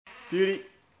Beauty.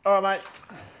 All right,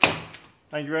 mate.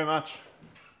 Thank you very much.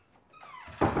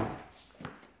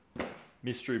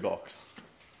 Mystery box.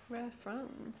 Where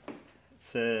from? It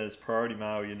says Priority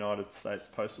Mail, United States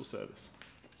Postal Service.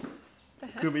 The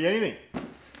heck? Could be anything.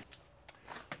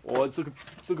 Well, it's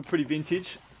looking pretty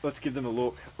vintage. Let's give them a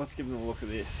look. Let's give them a look at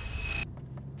this.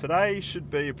 Today should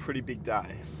be a pretty big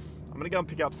day. I'm gonna go and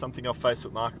pick up something off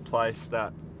Facebook Marketplace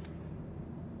that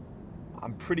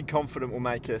I'm pretty confident will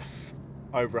make us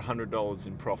over $100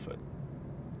 in profit.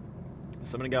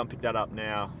 So I'm gonna go and pick that up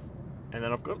now. And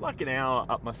then I've got like an hour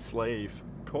up my sleeve.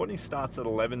 Courtney starts at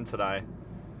 11 today.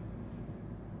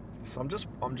 So I'm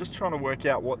just trying to work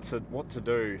out what to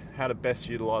do, how to best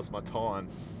utilize my time.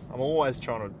 I'm always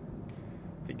trying to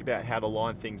think about how to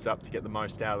line things up to get the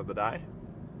most out of the day.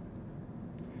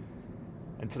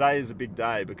 And today is a big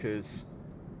day because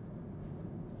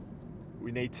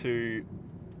we need to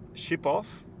ship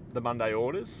off the Monday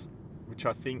orders, which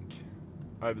I think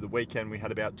over the weekend we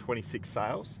had about 26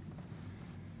 sales.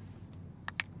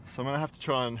 So I'm gonna have to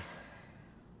try and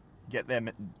get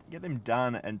them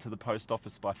done and to the post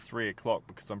office by 3 o'clock,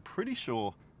 because I'm pretty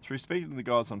sure through speaking to the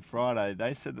guys on Friday,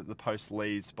 they said that the post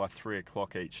leaves by 3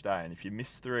 o'clock each day. And if you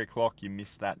miss 3 o'clock, you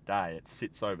miss that day. It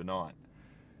sits overnight.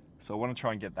 So I want to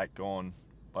try and get that gone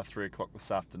by 3 o'clock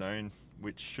this afternoon,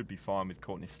 which should be fine with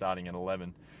Courtney starting at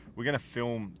 11. We're going to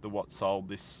film the what sold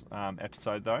this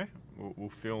episode though. We'll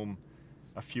film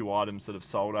a few items that have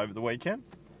sold over the weekend.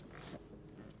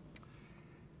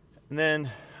 And then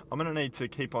I'm going to need to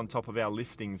keep on top of our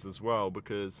listings as well,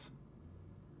 because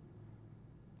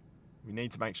we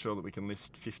need to make sure that we can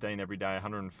list 15 every day,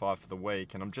 105 for the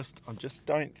week. And I just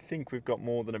don't think we've got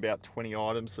more than about 20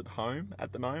 items at home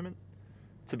at the moment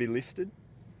to be listed.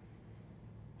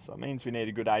 So it means we need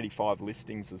a good 85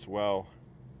 listings as well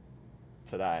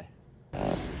today.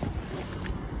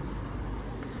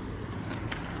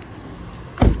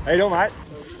 How you doing, mate?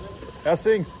 How's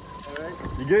things? All right.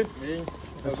 You good? Me.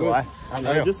 That's all right.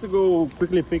 Just to go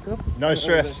quickly pick up. No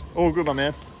stress. All good, my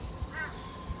man.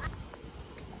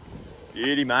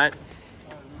 Beauty, mate.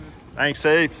 Thanks,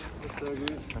 heaps. That's so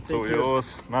good. That's all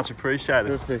yours. Much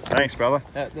appreciated. Perfect. Thanks, brother.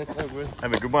 Yeah, that's all good.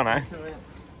 Have a good one, eh?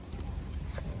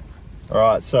 All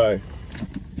right, so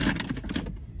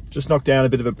just knocked down a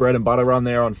bit of a bread and butter run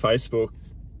there on Facebook.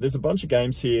 There's a bunch of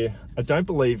games here. I don't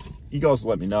believe, you guys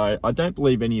will let me know, I don't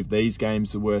believe any of these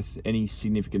games are worth any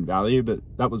significant value, but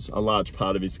that was a large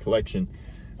part of his collection.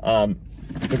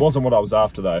 It wasn't what I was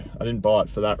after though. I didn't buy it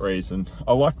for that reason.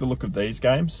 I like the look of these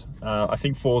games. I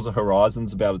think Forza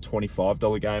Horizon's about a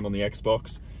 $25 game on the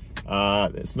Xbox.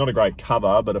 It's not a great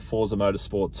cover, but a Forza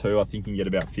Motorsport 2, I think you can get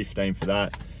about 15 for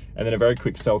that. And then a very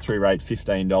quick sell-through rate,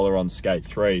 $15 on Skate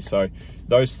 3. So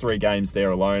those three games there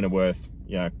alone are worth,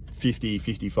 you know, $50,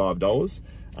 $55.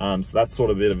 So that's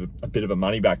sort of a bit of a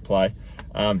money back play.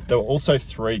 There were also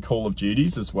 3 Call of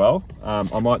Duties as well.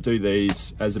 I might do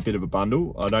these as a bit of a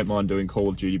bundle. I don't mind doing Call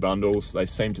of Duty bundles. They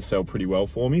seem to sell pretty well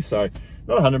for me. So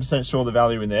not 100% sure the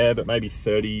value in there, but maybe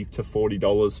 $30 to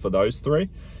 $40 for those 3.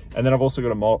 And then I've also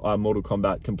got a Mortal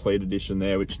Kombat Complete Edition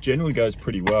there, which generally goes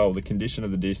pretty well. The condition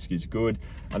of the disc is good.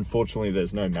 Unfortunately,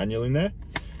 there's no manual in there.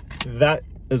 That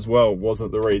as well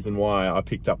wasn't the reason why I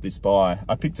picked up this buy.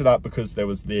 I picked it up because there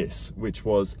was this, which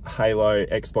was Halo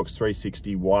Xbox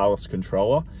 360 wireless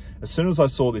controller. As soon as I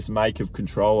saw this make of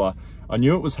controller, I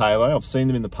knew it was Halo. I've seen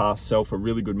them in the past sell for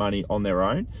really good money on their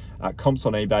own. Comps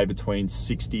on eBay between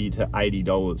 $60 to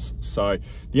 $80. So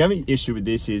the only issue with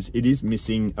this is it is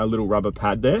missing a little rubber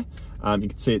pad there. You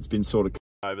can see it's been sort of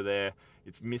over there.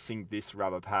 It's missing this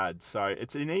rubber pad. So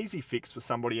it's an easy fix for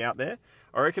somebody out there.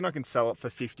 I reckon I can sell it for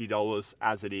 $50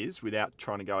 as it is without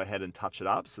trying to go ahead and touch it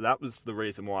up. So that was the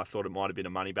reason why I thought it might have been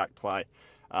a money back play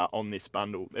on this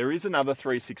bundle. There is another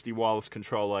 360 wireless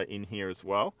controller in here as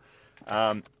well.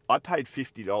 I paid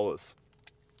 $50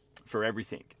 for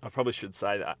everything. I probably should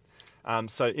say that.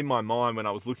 So in my mind, when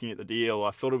I was looking at the deal,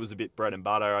 I thought it was a bit bread and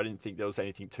butter. I didn't think there was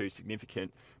anything too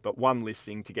significant, but one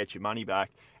listing to get your money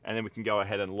back, and then we can go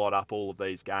ahead and lot up all of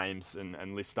these games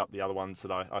and list up the other ones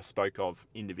that I spoke of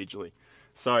individually.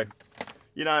 So,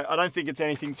 you know, I don't think it's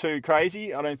anything too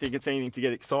crazy. I don't think it's anything to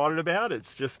get excited about. It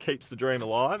just keeps the dream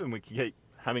alive, and we can keep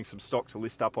having some stock to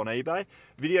list up on eBay.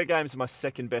 Video games are my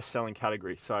second best selling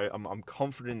category, so I'm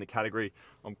confident in the category.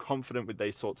 I'm confident with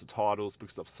these sorts of titles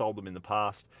because I've sold them in the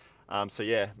past. So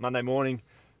yeah, Monday morning,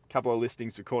 a couple of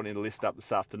listings we're caught in to list up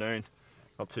this afternoon.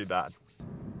 Not too bad.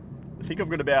 I think I've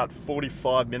got about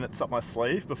 45 minutes up my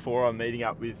sleeve before I'm meeting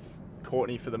up with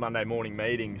Courtney for the Monday morning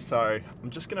meeting. So I'm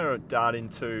just gonna dart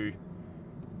into,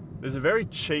 there's a very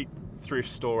cheap thrift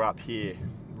store up here,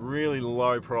 really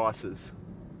low prices.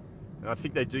 And I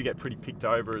think they do get pretty picked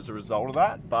over as a result of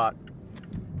that. But,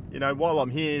 you know, while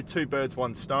I'm here, 2 birds,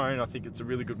 1 stone, I think it's a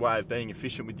really good way of being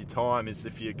efficient with your time is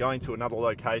if you're going to another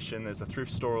location, there's a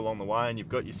thrift store along the way and you've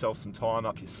got yourself some time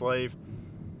up your sleeve,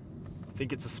 I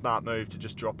think it's a smart move to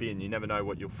just drop in. You never know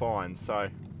what you'll find. So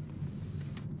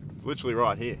it's literally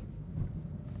right here.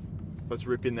 Let's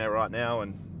rip in there right now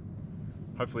and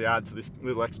hopefully add to this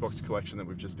little Xbox collection that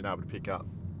we've just been able to pick up.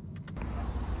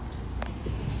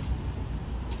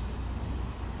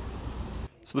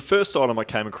 So the first item I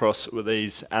came across were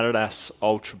these Adidas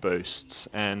Ultra Boosts,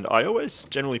 and I always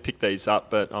generally pick these up,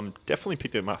 but I'm definitely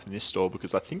picking them up in this store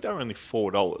because I think they were only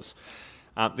 $4.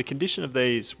 The condition of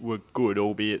these were good,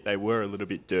 albeit they were a little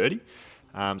bit dirty.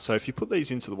 So if you put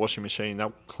these into the washing machine,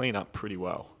 they'll clean up pretty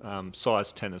well.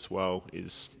 Size 10 as well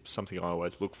is something I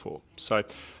always look for. So I'm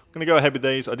going to go ahead with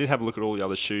these. I did have a look at all the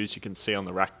other shoes you can see on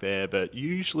the rack there, but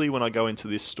usually when I go into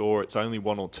this store, it's only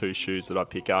 1 or 2 shoes that I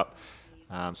pick up.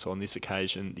 So on this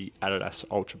occasion, the Adidas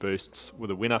Ultra Boosts were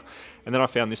the winner. And then I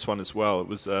found this one as well. It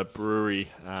was a brewery,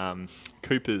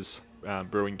 Cooper's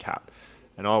brewing cap.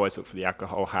 And I always look for the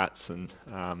alcohol hats, and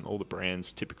all the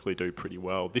brands typically do pretty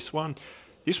well. This one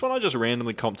I just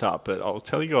randomly comped up, but I'll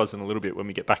tell you guys in a little bit when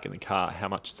we get back in the car how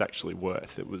much it's actually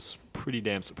worth. It was pretty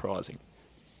damn surprising.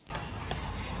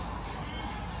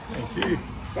 Thank you.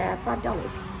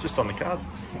 $5. Just on the card.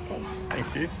 Okay.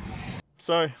 Thank you.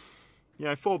 So, you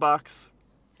know, $4.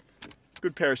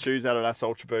 Good pair of shoes out of Adidas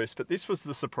Ultra Boost, but this was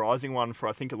the surprising one for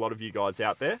I think a lot of you guys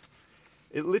out there.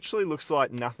 It literally looks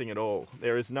like nothing at all.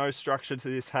 There is no structure to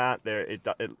this hat.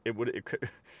 It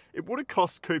would have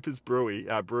cost Cooper's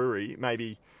brewery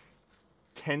maybe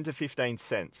 10 to 15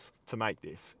 cents to make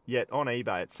this. Yet on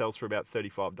eBay it sells for about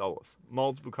 $35.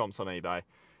 Multiple comps on eBay.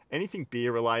 Anything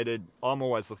beer related, I'm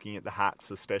always looking at the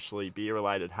hats, especially beer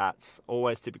related hats.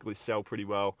 Always typically sell pretty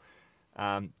well.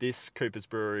 This Cooper's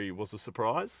Brewery was a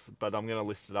surprise, but I'm going to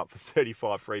list it up for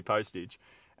 $35 free postage,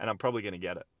 and I'm probably going to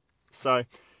get it. So,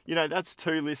 you know, that's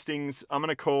 2 listings. I'm going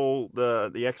to call the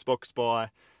Xbox by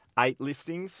 8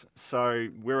 listings, so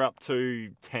we're up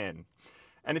to 10.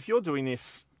 And if you're doing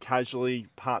this casually,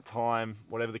 part-time,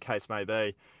 whatever the case may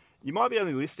be, you might be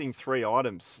only listing 3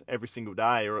 items every single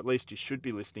day, or at least you should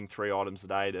be listing 3 items a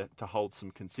day to hold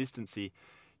some consistency.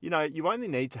 You know, you only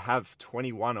need to have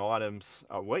 21 items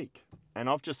a week. And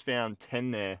I've just found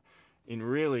 10 there in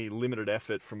really limited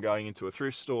effort from going into a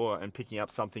thrift store and picking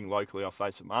up something locally off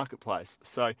Facebook Marketplace.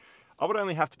 So I would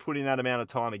only have to put in that amount of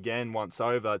time again once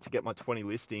over to get my 20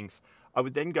 listings. I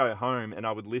would then go home and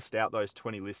I would list out those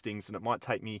 20 listings, and it might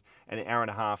take me an hour and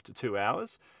a half to 2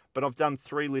 hours. But I've done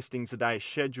 3 listings a day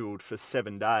scheduled for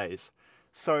 7 days.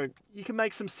 So you can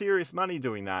make some serious money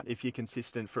doing that if you're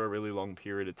consistent for a really long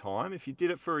period of time. If you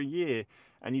did it for a year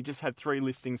and you just had 3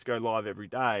 listings go live every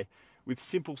day with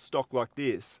simple stock like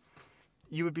this,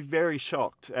 you would be very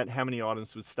shocked at how many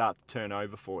items would start to turn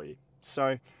over for you.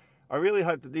 So I really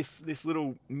hope that this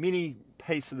little mini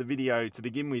piece of the video to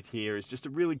begin with here is just a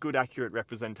really good, accurate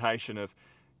representation of,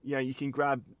 you know, you can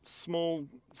grab small,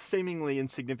 seemingly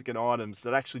insignificant items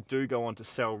that actually do go on to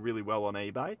sell really well on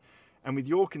eBay. And with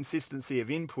your consistency of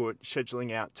input,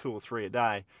 scheduling out 2 or 3 a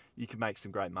day, you can make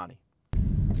some great money.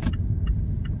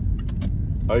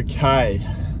 Okay,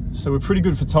 so we're pretty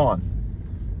good for time.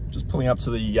 Just pulling up to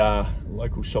the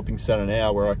local shopping centre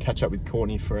now, where I catch up with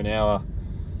Courtney for an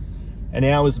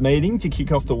hour's meeting to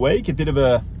kick off the week. A bit of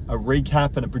a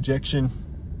recap and a projection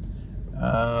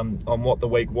on what the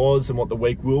week was and what the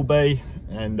week will be.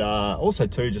 And also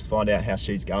too, just find out how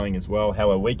she's going as well, how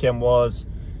her weekend was.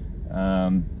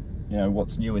 You know,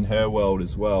 what's new in her world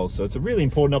as well. So it's a really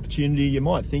important opportunity. You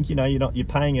might think, you know, you're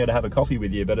paying her to have a coffee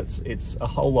with you, but it's a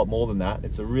whole lot more than that.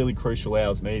 It's a really crucial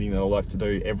hours meeting that I like to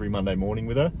do every Monday morning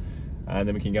with her, and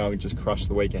then we can go and just crush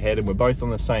the week ahead, and we're both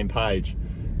on the same page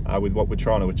with what we're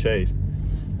trying to achieve.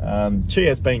 She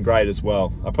has been great as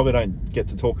well. I probably don't get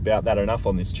to talk about that enough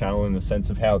on this channel, in the sense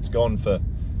of how it's gone for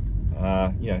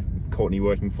you know, Courtney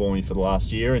working for me for the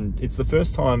last year, and it's the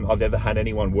first time I've ever had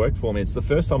anyone work for me. It's the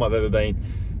first time I've ever been,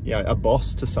 you know, a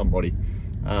boss to somebody,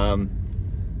 and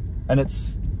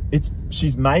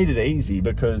she's made it easy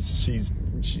because she's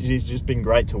just been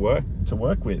great to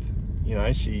work with. You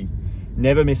know, she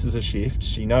never misses a shift.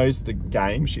 She knows the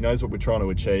game. She knows what we're trying to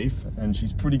achieve, and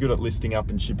she's pretty good at listing up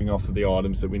and shipping off of the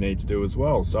items that we need to do as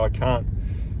well. So I can't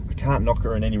knock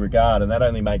her in any regard, and that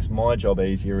only makes my job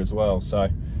easier as well. So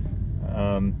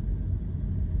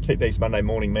keep these Monday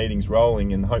morning meetings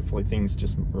rolling, and hopefully things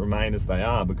just remain as they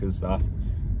are, because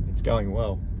it's going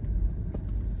well.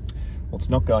 What's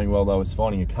not going well though is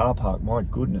finding a car park. My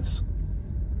goodness.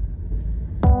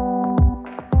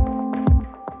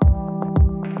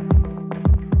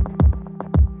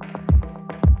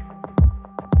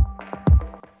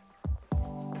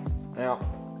 Now,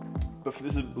 but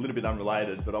this is a little bit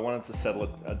unrelated, but I wanted to settle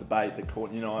a debate that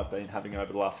Courtney and I have been having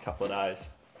over the last couple of days.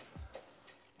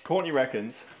 Courtney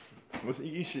reckons,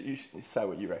 you should say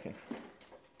what you reckon.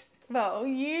 Well,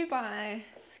 you buy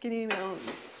skinny milk.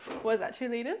 What is that, 2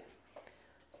 litres?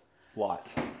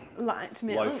 Light. Light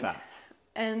milk. Low fat.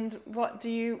 And what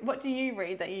do you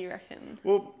read that you reckon?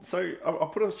 Well, so I'll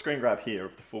put a screen grab here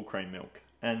of the full cream milk.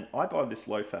 And I buy this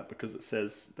low fat because it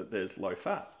says that there's low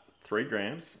fat, 3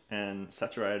 grams, and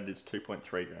saturated is 2.3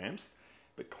 grams.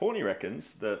 But Courtney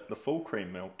reckons that the full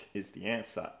cream milk is the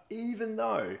answer, even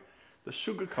though the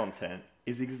sugar content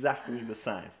is exactly the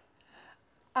same.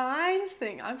 I just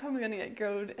think, I'm probably going to get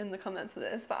grilled in the comments for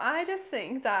this, but I just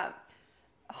think that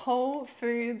whole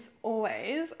foods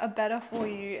always are better for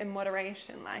you in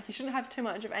moderation. Like, you shouldn't have too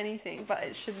much of anything, but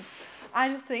it should, I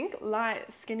just think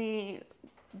light, skinny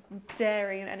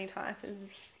dairy in any type is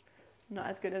not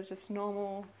as good as just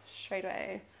normal, straight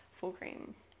away, full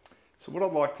cream. So what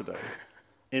I'd like to do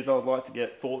is I'd like to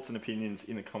get thoughts and opinions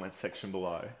in the comments section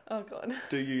below. Oh God.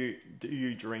 Do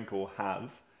you drink or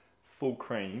have full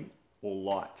cream or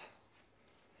light?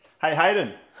 Hey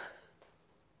Hayden.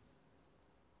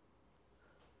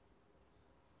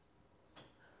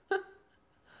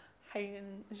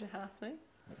 Hayden is your housemate?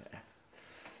 Yeah,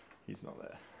 he's not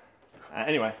there.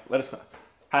 Anyway, let us know.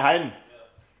 Hey Hayden, yeah.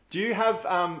 Do you have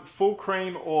full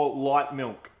cream or light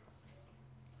milk?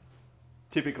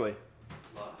 Typically.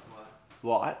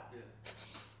 Light? Yeah.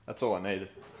 That's all I needed.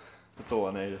 That's all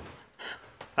I needed.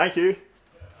 Thank you.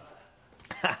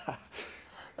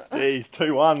 Jeez,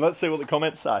 2-1. Let's see what the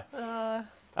comments say.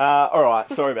 All right,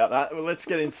 sorry about that. Well, let's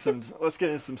get into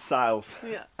some sales.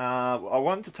 Yeah. I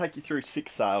wanted to take you through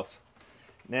 6 sales.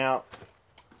 Now,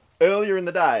 earlier in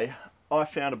the day, I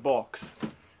found a box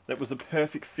that was a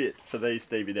perfect fit for these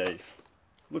DVDs.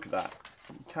 Look at that.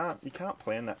 You can't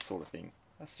plan that sort of thing.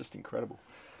 That's just incredible.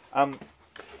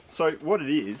 So what it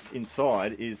is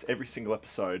inside is every single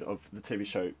episode of the TV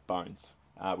show Bones.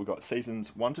 We've got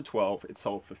seasons 1 to 12. It's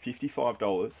sold for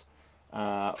 $55.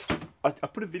 I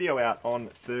put a video out on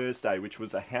Thursday, which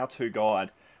was a how-to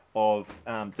guide of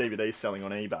DVDs selling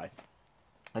on eBay.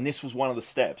 And this was one of the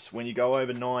steps. When you go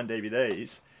over 9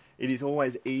 DVDs, it is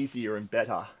always easier and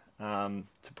better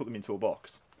to put them into a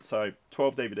box. So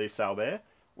 12 DVD sale there,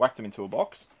 whacked them into a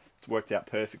box. It's worked out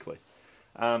perfectly.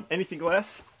 Anything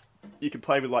less, you can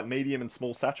play with like medium and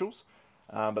small satchels,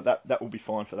 but that will be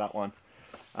fine for that one.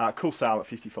 Cool sale at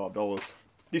 $55.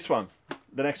 This one,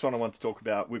 the next one I want to talk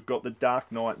about, we've got the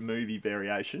Dark Knight movie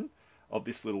variation of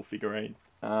this little figurine.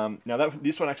 Now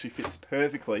this one actually fits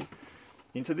perfectly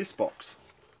into this box.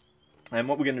 And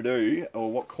what we're going to do,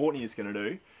 or what Courtney is going to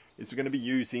do, is we're going to be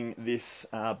using this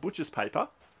butcher's paper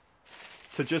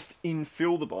to just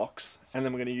infill the box, and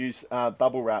then we're going to use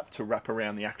bubble wrap to wrap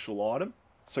around the actual item.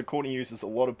 So Courtney uses a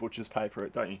lot of butcher's paper,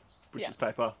 don't you? Butcher's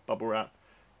paper, bubble wrap,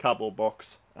 cardboard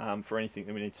box, for anything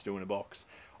that we need to do in a box.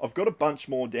 I've got a bunch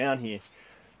more down here.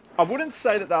 I wouldn't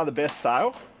say that they're the best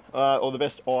sale, or the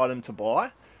best item to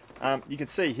buy. You can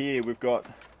see here we've got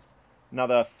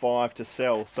another 5 to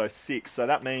sell, so 6. So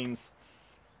that means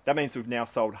we've now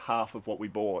sold half of what we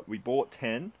bought. We bought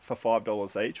 10 for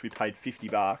 $5 each. We paid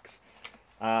 $50,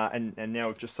 and now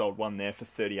we've just sold one there for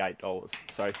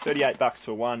 $38. So $38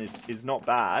 for one is not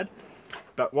bad.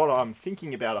 But what I'm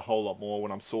thinking about a whole lot more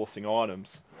when I'm sourcing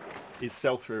items is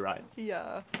sell-through rate.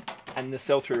 Yeah. And the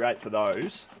sell-through rate for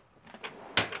those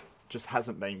just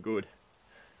hasn't been good.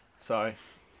 So,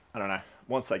 I don't know.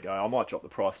 Once they go, I might drop the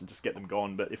price and just get them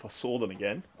gone. But if I saw them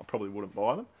again, I probably wouldn't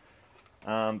buy them.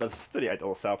 But this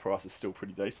 $38 sale price is still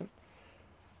pretty decent.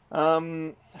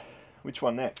 Which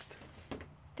one next?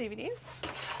 DVDs.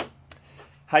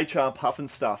 HR Puff and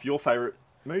Stuff, your favourite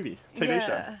movie, TV show.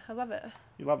 Yeah, I love it.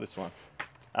 You love this one.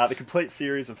 The complete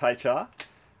series of HR.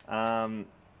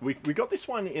 We got this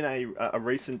one in a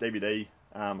recent DVD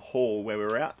haul where we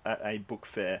were out at a book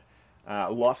fair,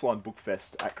 a Lifeline Book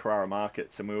Fest at Carrara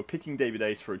Markets, and we were picking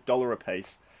DVDs for $1 a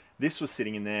piece. This was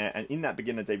sitting in there, and in that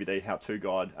beginner DVD how-to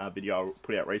guide video I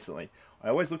put out recently, I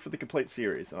always look for the complete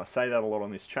series, and I say that a lot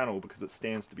on this channel because it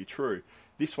stands to be true.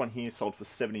 This one here sold for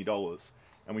 $70,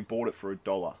 and we bought it for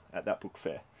 $1 at that book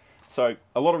fair. So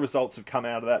a lot of results have come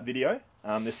out of that video.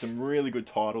 There's some really good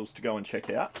titles to go and check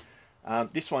out.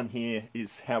 This one here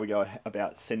is how we go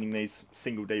about sending these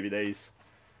single DVDs.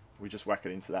 We just whack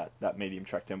it into that medium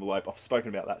tracked envelope. I've spoken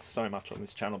about that so much on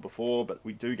this channel before, but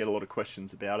we do get a lot of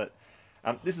questions about it.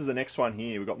 This is the next one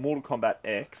here. We've got Mortal Kombat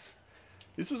X.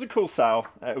 This was a cool sale.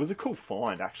 It was a cool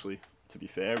find, actually, to be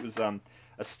fair. It was a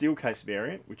steel case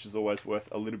variant, which is always worth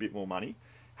a little bit more money.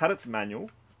 Had its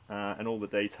manual and all the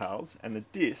details. And the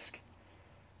disc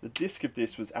of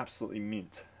this was absolutely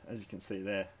mint. as you can see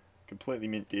there, completely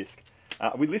mint disc.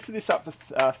 We listed this up for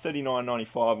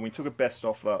 $39.95 and we took a best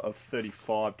offer of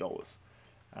 $35,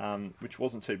 which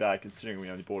wasn't too bad considering we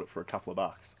only bought it for a couple of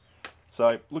bucks.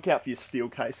 So look out for your steel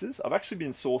cases. I've actually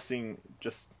been sourcing,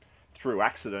 just through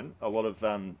accident, a lot of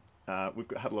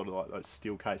had a lot of like those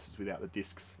steel cases without the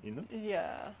discs in them.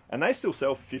 Yeah. And they still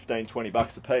sell for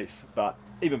 $15-20 a piece, but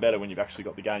even better when you've actually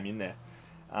got the game in there.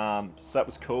 So that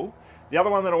was cool. The other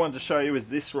one that I wanted to show you is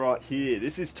this right here.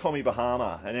 This is Tommy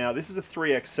Bahama. And now this is a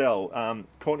 3XL.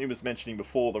 Courtney was mentioning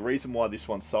before, the reason why this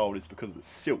one sold is because it's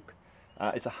silk.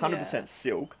 It's 100%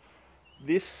 silk.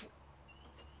 This,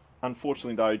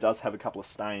 unfortunately though, does have a couple of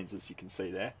stains, as you can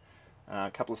see there.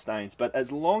 A couple of stains. But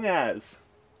as long as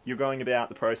you're going about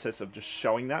the process of just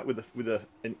showing that with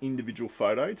an individual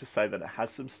photo to say that it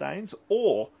has some stains,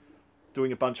 or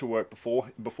doing a bunch of work before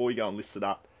you go and list it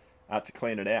up to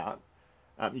clean it out,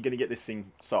 you're going to get this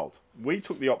thing sold. We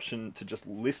took the option to just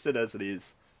list it as it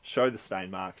is, show the stain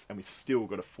marks, and we still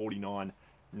got a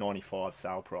 $49.95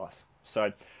 sale price.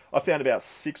 So I found about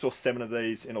 6 or 7 of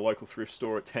these in a local thrift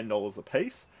store at $10 a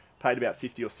piece. Paid about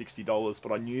 $50 or $60,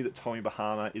 but I knew that Tommy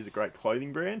Bahama is a great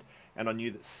clothing brand, and I knew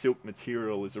that silk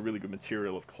material is a really good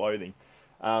material of clothing.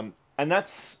 And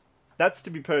that's to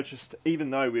be purchased even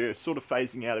though we're sort of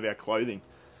phasing out of our clothing.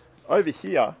 Over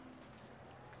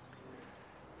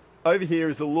here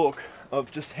is a look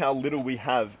of just how little we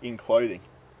have in clothing.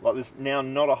 Like, there's now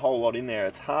not a whole lot in there.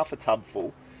 It's half a tub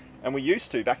full. And we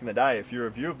used to, back in the day, if you're a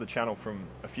viewer of the channel from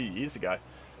a few years ago,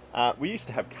 we used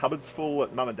to have cupboards full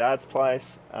at Mum and Dad's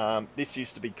place. This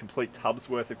used to be complete tubs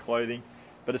worth of clothing,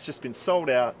 but it's just been sold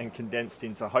out and condensed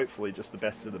into hopefully just the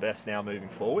best of the best now moving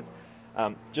forward.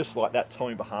 Just like that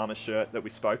Tommy Bahama shirt that we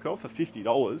spoke of for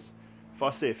 $50. If I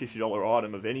see a $50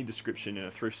 item of any description in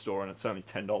a thrift store and it's only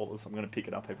 $10, I'm going to pick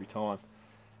it up every time.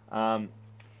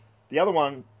 The other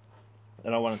one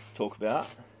that I wanted to talk about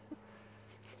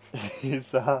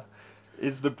is the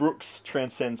Brooks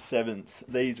Transcend 7s,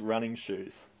 these running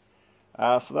shoes.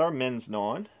 So they're a women's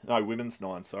 9,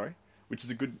 sorry, which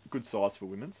is a good size for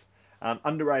women's.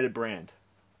 Underrated brand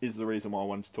is the reason why I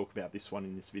wanted to talk about this one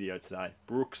in this video today.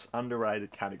 Brooks,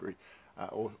 underrated category,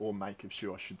 or make of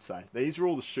shoe, I should say. These are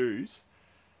all the shoes,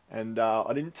 and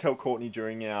I didn't tell Courtney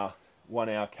during our 1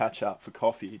 hour catch up for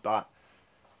coffee, but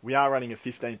we are running a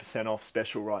 15% off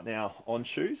special right now on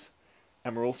shoes,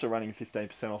 and we're also running a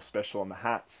 15% off special on the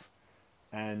hats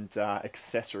and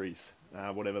accessories,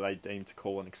 whatever they deem to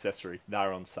call an accessory.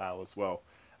 They're on sale as well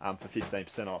for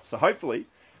 15% off. So hopefully,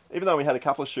 even though we had a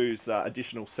couple of shoes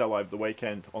additional sell over the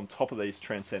weekend on top of these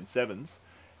Transcend 7s,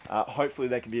 hopefully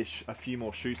there can be a few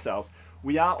more shoe sales.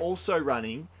 We are also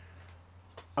running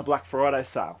a Black Friday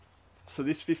sale. So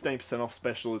this 15% off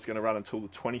special is going to run until the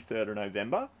 23rd of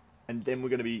November, and then we're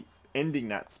going to be ending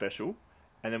that special,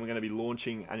 and then we're going to be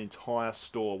launching an entire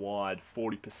store-wide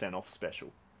 40% off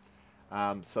special.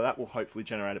 So that will hopefully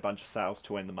generate a bunch of sales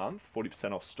to end the month,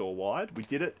 40% off store-wide. We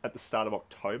did it at the start of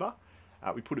October.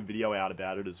 We put a video out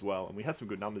about it as well, and we had some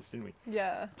good numbers, didn't we?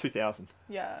 Yeah. 2,000.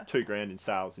 Yeah. $2,000 in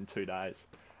sales in 2 days.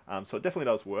 So it definitely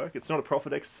does work. It's not a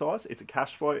profit exercise, it's a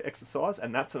cash flow exercise,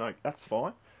 and that's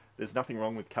fine. There's nothing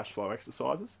wrong with cash flow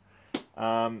exercises.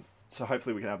 So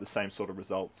hopefully we can have the same sort of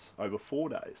results over 4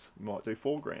 days. We might do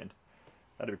 $4,000.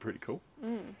 That'd be pretty cool.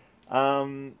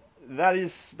 That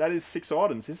is 6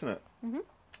 items, isn't it?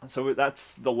 Mm-hmm. So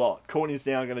that's the lot. Courtney's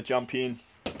now going to jump in,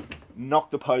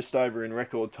 knock the post over in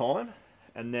record time,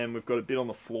 and then we've got a bit on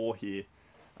the floor here.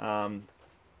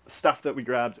 Stuff that we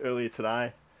grabbed earlier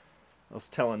today. I was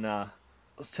telling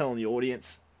the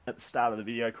audience at the start of the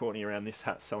video, Courtney, around this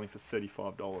hat selling for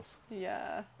 $35.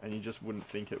 Yeah. And you just wouldn't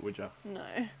think it, would you? No.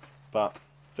 But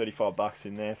 $35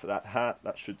 in there for that hat.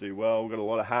 That should do well. We've got a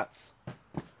lot of hats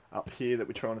up here that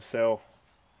we're trying to sell.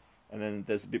 And then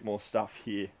there's a bit more stuff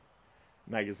here.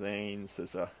 Magazines.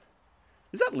 Is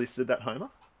that listed, that Homer?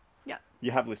 Yeah.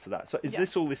 You have listed that. So is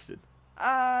this all listed?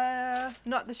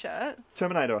 Not the shirt.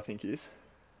 Terminator, I think, is.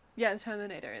 Yeah,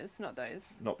 Terminator is, not those.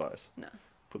 Not those. No.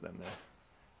 Put them there.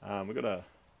 Have we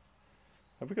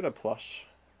got a plush?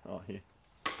 Oh, here.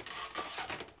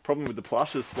 Problem with the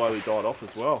plush has slowly died off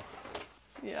as well.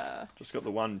 Yeah. Just got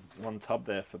the one tub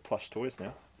there for plush toys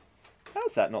now.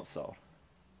 How's that not sold?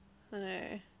 I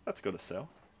know. That's got to sell.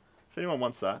 If anyone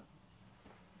wants that,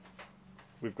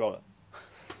 we've got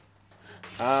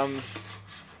it.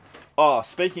 Oh,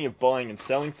 speaking of buying and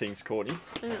selling things, Courtney,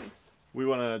 we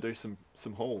want to do some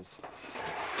hauls.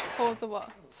 Hauls of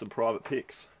what? Some private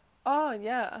picks. Oh,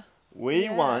 yeah. We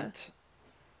want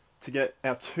to get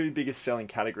our 2 biggest selling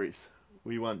categories.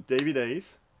 We want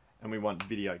DVDs and we want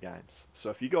video games. So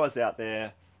if you guys out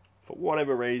there for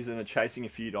whatever reason are chasing a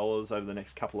few dollars over the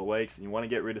next couple of weeks and you want to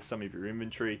get rid of some of your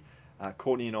inventory,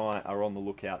 Courtney and I are on the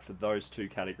lookout for those two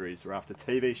categories. We're after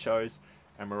TV shows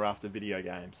and we're after video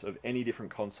games of any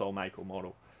different console make or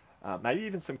model. Maybe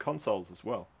even some consoles as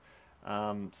well.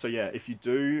 So yeah, if you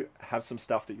do have some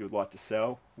stuff that you would like to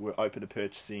sell, we're open to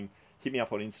purchasing. Hit me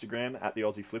up on Instagram at the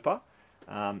Aussie Flipper.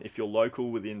 If you're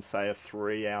local within, say, a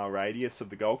 3-hour radius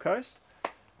of the Gold Coast,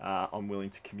 I'm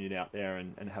willing to commute out there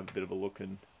and have a bit of a look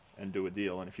and do a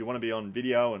deal. And if you want to be on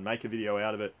video and make a video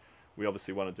out of it, we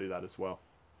obviously want to do that as well.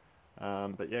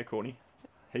 But yeah, Courtney,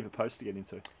 heap of posts to get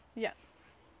into. Yeah.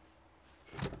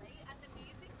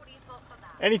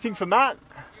 Anything for Matt?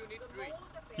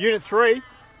 Unit 3.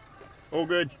 All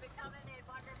good.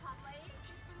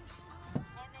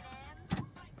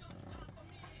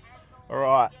 All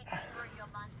right.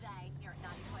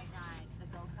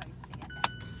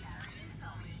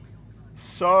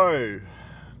 So,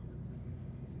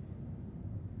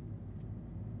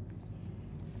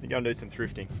 I'm going to do some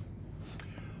thrifting.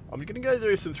 I'm going to go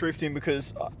do some thrifting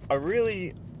because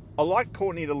I like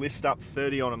Courtney to list up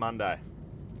 30 on a Monday,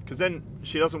 because then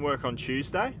she doesn't work on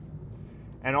Tuesday,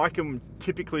 and I can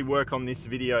typically work on this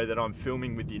video that I'm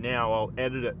filming with you now. I'll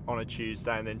edit it on a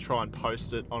Tuesday and then try and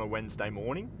post it on a Wednesday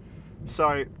morning.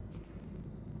 So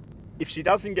if she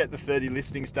doesn't get the 30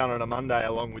 listings done on a Monday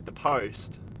along with the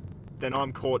post, then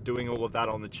I'm caught doing all of that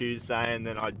on the Tuesday, and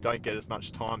then I don't get as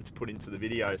much time to put into the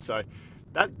video. So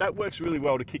that works really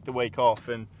well to kick the week off.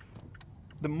 And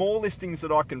the more listings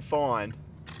that I can find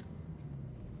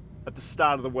at the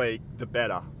start of the week, the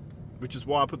better, which is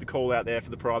why I put the call out there for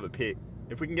the private pick.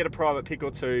 If we can get a private pick or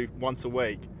two once a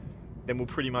week, then we'll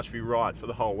pretty much be right for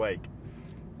the whole week.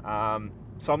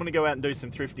 So I'm going to go out and do some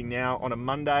thrifting now. On a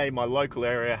Monday, my local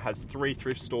area has 3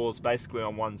 thrift stores basically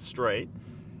on one street,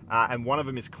 and one of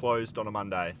them is closed on a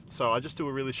Monday. So I just do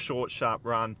a really short, sharp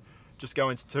run, just go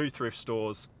into 2 thrift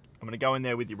stores. I'm going to go in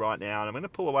there with you right now, and I'm going to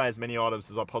pull away as many items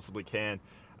as I possibly can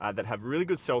that have really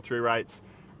good sell-through rates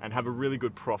and have a really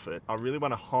good profit. I really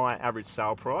want a high average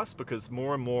sale price, because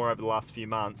more and more over the last few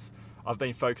months, I've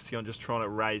been focusing on just trying to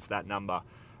raise that number,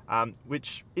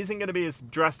 which isn't going to be as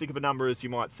drastic of a number as you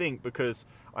might think, because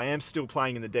I am still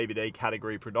playing in the DVD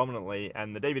category predominantly,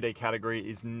 and the DVD category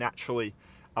is naturally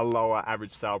a lower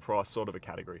average sale price sort of a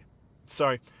category. So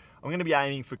I'm going to be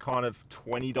aiming for kind of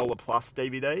 $20 plus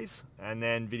DVDs, and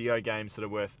then video games that are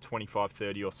worth $25,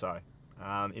 $30 or so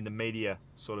in the media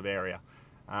sort of area.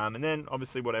 And then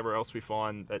obviously whatever else we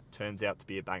find that turns out to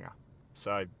be a banger.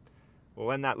 So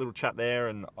we'll end that little chat there,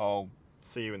 and I'll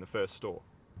see you in the first store.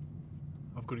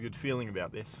 I've got a good feeling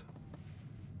about this.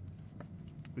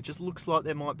 It just looks like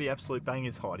there might be absolute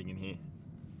bangers hiding in here.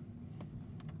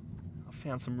 I've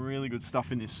found some really good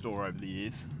stuff in this store over the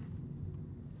years.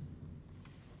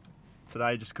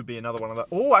 Today just could be another one of those.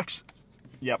 Oh, actually,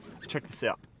 yep, check this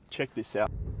out. Check this out.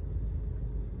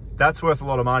 That's worth a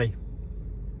lot of money.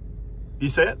 You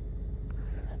see it?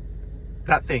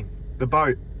 That thing, the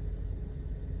boat.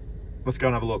 Let's go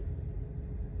and have a look.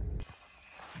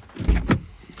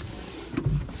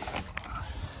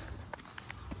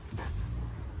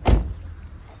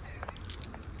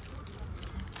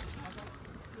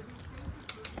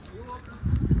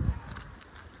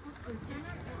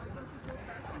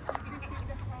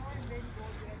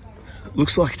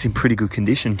 Looks like it's in pretty good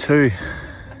condition too.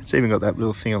 It's even got that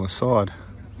little thing on the side.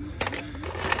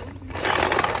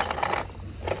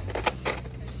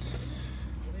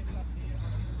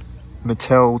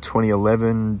 Mattel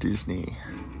 2011 Disney.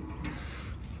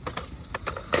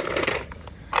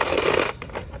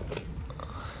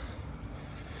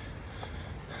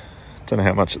 Don't know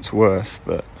how much it's worth,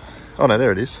 but oh no,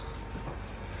 there it is.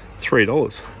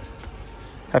 $3.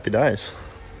 Happy days.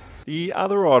 The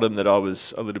other item that I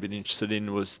was a little bit interested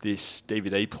in was this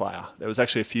DVD player. There was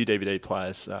actually a few DVD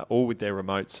players, all with their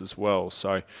remotes as well.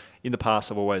 So in the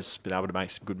past, I've always been able to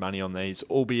make some good money on these,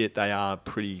 albeit they are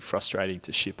pretty frustrating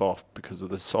to ship off because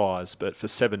of the size. But for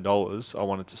 $7, I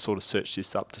wanted to sort of search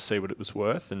this up to see what it was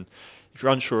worth. And if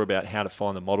you're unsure about how to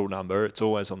find the model number, it's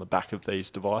always on the back of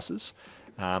these devices.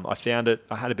 I found it,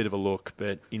 I had a bit of a look,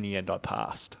 but in the end I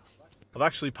passed. I've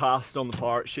actually passed on the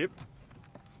pirate ship.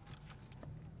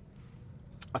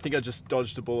 I think I just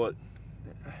dodged a bullet.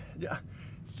 Yeah,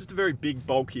 it's just a very big,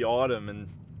 bulky item, and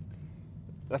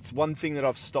that's one thing that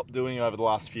I've stopped doing over the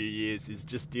last few years, is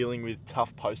just dealing with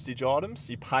tough postage items.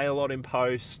 You pay a lot in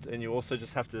post, and you also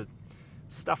just have to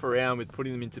stuff around with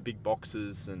putting them into big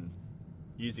boxes and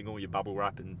using all your bubble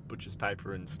wrap and butcher's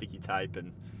paper and sticky tape.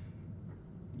 And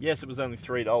yes, it was only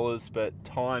 $3, but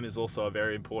time is also a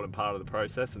very important part of the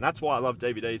process, and that's why I love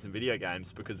DVDs and video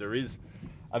games, because there is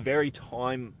a very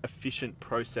time efficient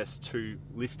process to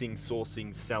listing,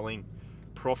 sourcing, selling,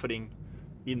 profiting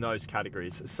in those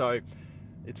categories. So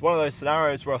it's one of those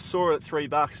scenarios where I saw it at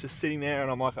 $3 just sitting there,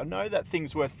 and I'm like, I know that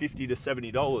thing's worth $50 to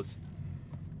 $70.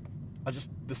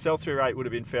 The sell-through rate would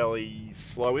have been fairly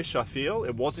slowish, I feel.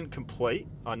 It wasn't complete.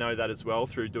 I know that as well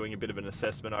through doing a bit of an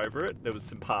assessment over it. There was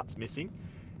some parts missing.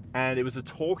 And it was a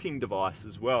talking device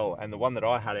as well. And the one that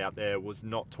I had out there was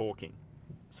not talking.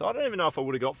 So I don't even know if I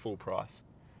would have got full price.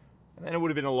 And then it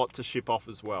would have been a lot to ship off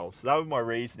as well. So that were my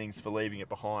reasonings for leaving it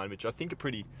behind, which I think are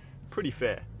pretty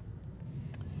fair.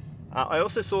 I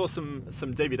also saw some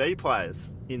DVD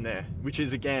players in there, which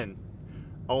is, again,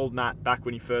 old Matt back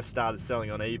when he first started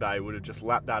selling on eBay would have just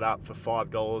lapped that up for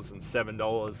 $5 and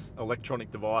 $7,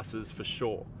 electronic devices for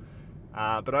sure.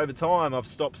 But over time, I've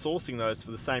stopped sourcing those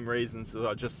for the same reasons that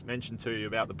I just mentioned to you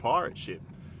about the pirate ship.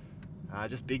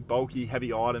 Just big, bulky,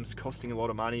 heavy items costing a lot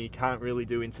of money. You can't really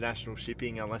do international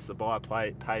shipping unless the buyer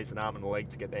pays an arm and a leg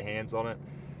to get their hands on it.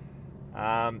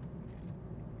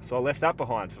 So I left that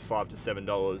behind for $5 to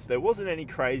 $7. There wasn't any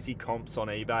crazy comps on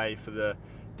eBay for the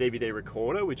DVD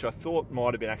recorder, which I thought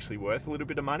might have been actually worth a little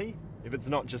bit of money if it's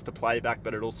not just a playback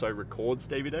but it also records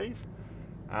DVDs.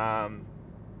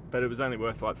 But it was only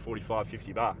worth like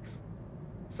 $45–50.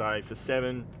 So for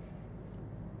 $7,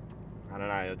 I don't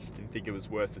know, I just didn't think it was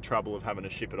worth the trouble of having to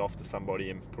ship it off to somebody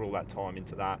and put all that time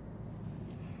into that.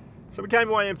 So we came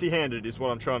away empty-handed is what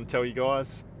I'm trying to tell you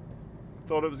guys.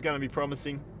 Thought it was going to be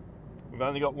promising. We've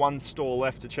only got one store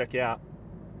left to check out.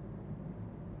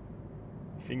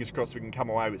 Fingers crossed we can come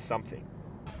away with something.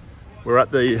 We're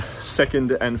at the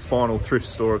second and final thrift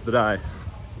store of the day.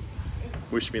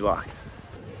 Wish me luck.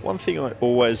 One thing I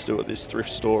always do at this thrift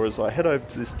store is I head over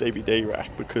to this DVD rack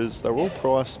because they're all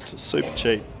priced super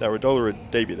cheap. They're $1 a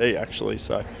DVD actually,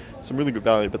 so some really good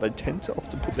value, but they tend to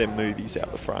often put their movies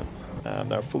out the front.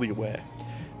 They're fully aware.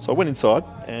 So I went inside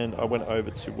and I went over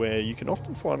to where you can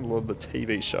often find a lot of the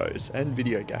TV shows and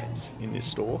video games in this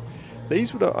store.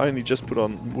 These would have been only just put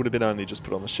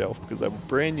on the shelf because they were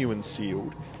brand new and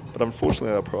sealed, but unfortunately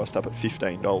they were priced up at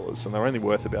 $15 and they're only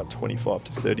worth about $25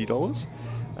 to $30.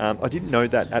 I didn't know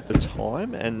that at the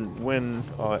time, and when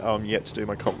I'm yet to do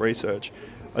my comp research,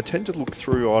 I tend to look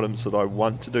through items that I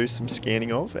want to do some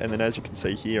scanning of, and then as you can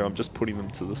see here, I'm just putting them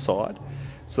to the side.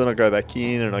 So then I go back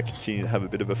in and I continue to have a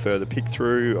bit of a further pick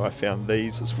through. I found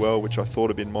these as well, which I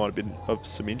thought might have been of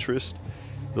some interest.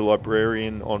 The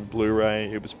Librarian on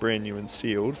Blu-ray, it was brand new and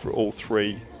sealed for all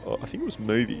three, I think it was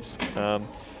movies.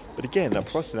 But again, they're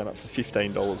pricing that up for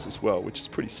 $15 as well, which is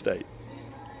pretty steep.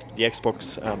 The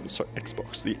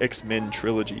the X-Men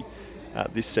trilogy,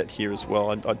 this set here as well.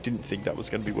 I didn't think that was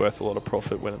going to be worth a lot of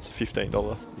profit when it's a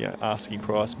 $15 asking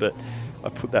price, but I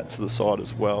put that to the side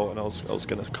as well, and I was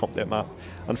going to comp them up.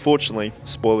 Unfortunately,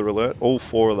 spoiler alert, all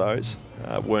four of those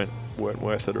weren't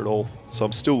worth it at all. So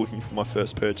I'm still looking for my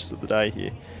first purchase of the day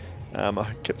here.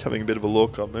 I kept having a bit of a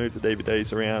look. I moved the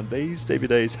DVDs around. These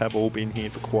DVDs have all been here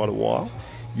for quite a while.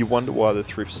 You wonder why the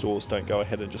thrift stores don't go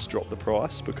ahead and just drop the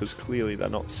price, because clearly they're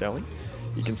not selling.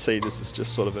 You can see this is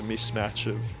just sort of a mismatch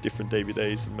of different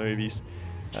DVDs and movies,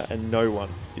 and no one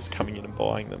is coming in and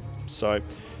buying them. So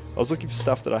I was looking for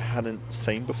stuff that I hadn't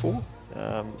seen before.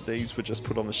 These were just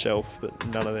put on the shelf, but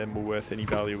none of them were worth any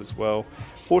value as well.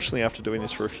 Fortunately, after doing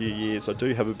this for a few years, I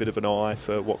do have a bit of an eye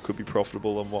for what could be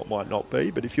profitable and what might not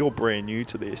be. But if you're brand new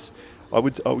to this, I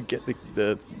would get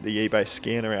the eBay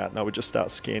scanner out, and I would just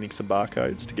start scanning some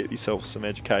barcodes to get yourself some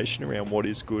education around what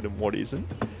is good and what isn't.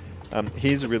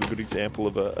 Here's a really good example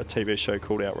of a TV show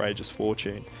called Outrageous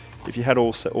Fortune. If you had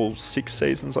all 6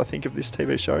 seasons, I think, of this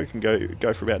TV show, it can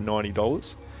go for about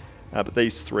 $90. But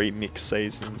these 3 mixed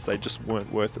seasons, they just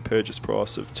weren't worth the purchase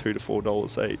price of $2 to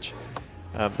 $4 each.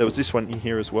 There was this one in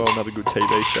here as well, another good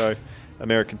TV show,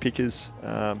 American Pickers.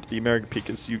 The American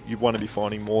Pickers, you want to be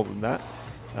finding more than that.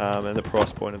 And the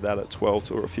price point of that at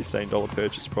 $12 or a $15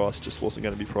 purchase price just wasn't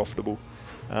going to be profitable.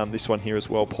 This one here as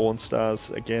well, Pawn Stars.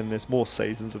 Again, there's more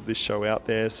seasons of this show out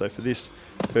there, so for this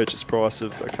purchase price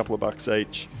of a couple of bucks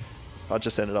each, I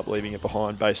just ended up leaving it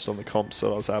behind based on the comps that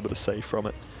I was able to see from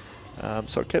it.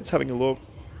 So I kept having a look.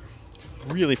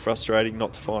 Really frustrating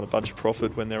not to find a bunch of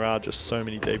profit when there are just so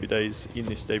many DVDs in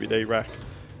this DVD rack.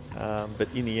 But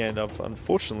in the end, I've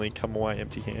unfortunately come away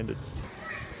empty-handed.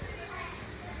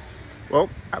 Well,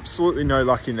 absolutely no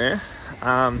luck in there,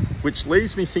 which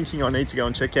leaves me thinking I need to go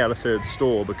and check out a third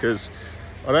store, because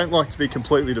I don't like to be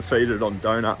completely defeated on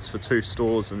donuts for 2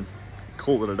 stores and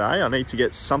call it a day. I need to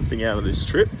get something out of this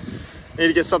trip. I need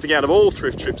to get something out of all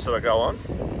thrift trips that I go on.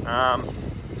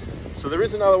 So there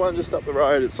is another one just up the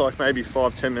road. It's like maybe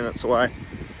 5–10 minutes away.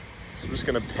 So I'm just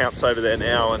going to pounce over there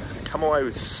now and come away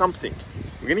with something.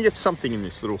 We're gonna get something in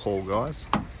this little haul, guys.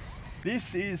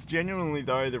 This is genuinely,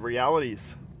 though, the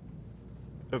realities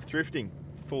of thrifting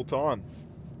full time.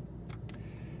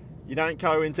 You don't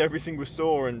go into every single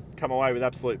store and come away with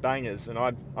absolute bangers, and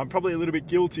I'm probably a little bit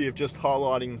guilty of just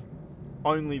highlighting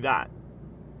only that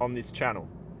on this channel.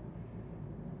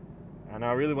 And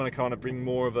I really want to kind of bring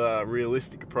more of a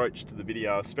realistic approach to the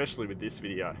video, especially with this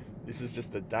video. This is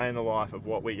just a day in the life of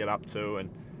what we get up to, and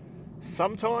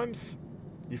sometimes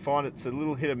you find it's a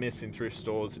little hit or miss in thrift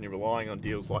stores and you're relying on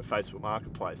deals like Facebook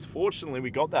Marketplace. Fortunately,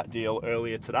 we got that deal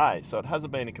earlier today, so it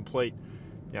hasn't been a complete,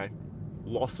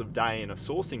 loss of day in a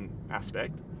sourcing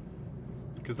aspect,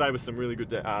 because they were some really good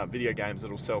video games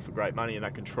that'll sell for great money, and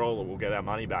that controller will get our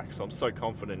money back. So I'm so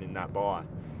confident in that buy.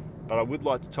 But I would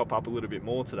like to top up a little bit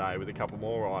more today with a couple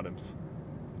more items.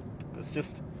 It's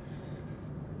just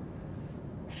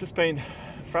been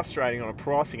frustrating on a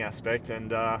pricing aspect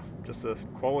and just a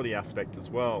quality aspect as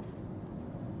well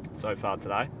so far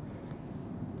today.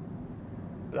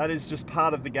 But that is just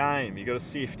part of the game. You got to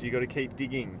sift, you got to keep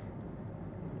digging,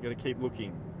 you got to keep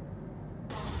looking.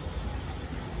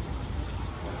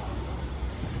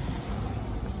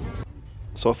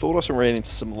 So I thought I ran into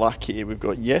some luck here. We've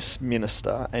got Yes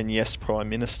Minister and Yes Prime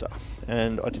Minister.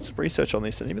 And I did some research on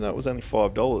this, and even though it was only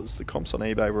 $5, the comps on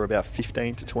eBay were about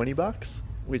 15 to 20 bucks,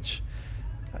 which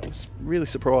was really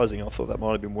surprising. I thought that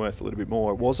might have been worth a little bit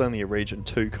more. It was only a Region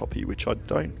 2 copy, which I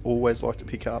don't always like to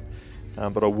pick up,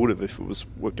 but I would have if it was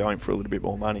going for a little bit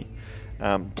more money.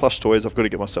 Plush toys, I've got to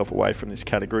get myself away from this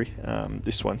category.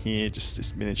 This one here, just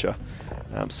this miniature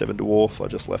 7 Dwarf, I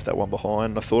just left that one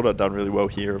behind. I thought I'd done really well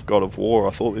here of God of War.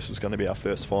 I thought this was going to be our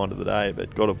first find of the day,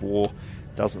 but God of War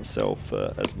doesn't sell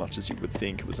for as much as you would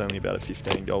think. It was only about a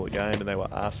 $15 game, and they were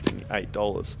asking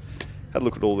 $8. Had a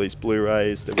look at all these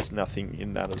Blu-rays, there was nothing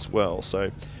in that as well.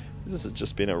 So this has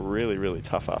just been a really, really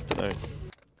tough afternoon.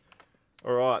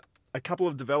 All right, a couple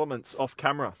of developments off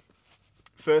camera.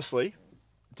 Firstly,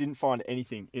 didn't find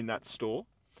anything in that store.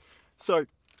 So,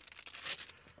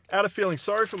 out of feeling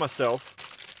sorry for myself,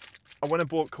 I went and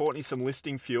bought Courtney some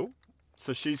listing fuel.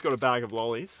 So she's got a bag of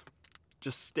lollies,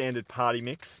 just standard party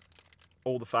mix,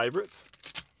 all the favourites.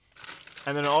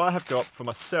 And then I have got for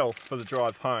myself, for the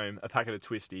drive home, a packet of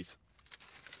twisties.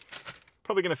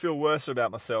 Probably going to feel worse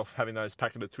about myself having those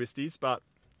packet of twisties, but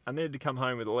I needed to come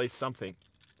home with at least something.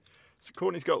 So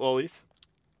Courtney's got lollies,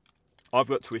 I've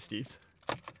got twisties.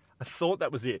 I thought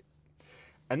that was it.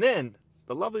 And then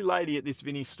the lovely lady at this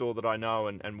Vinnie's store that I know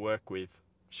and work with,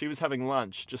 she was having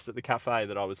lunch just at the cafe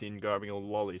that I was in, grabbing all the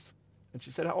lollies. And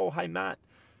she said, "Oh, hey Matt,"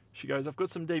 she goes, "I've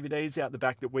got some DVDs out the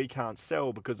back that we can't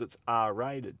sell because it's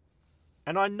R-rated."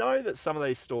 And I know that some of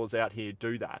these stores out here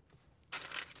do that.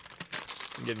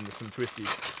 I'm getting into some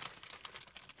twisties.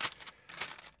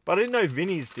 But I didn't know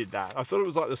Vinnie's did that. I thought it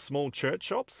was like the small church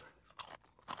shops.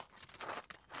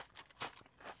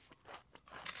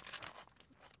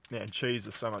 Man, cheese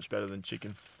is so much better than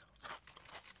chicken.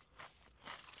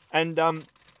 And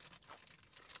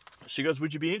she goes,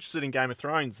 "Would you be interested in Game of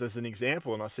Thrones as an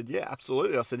example?" And I said, "Yeah,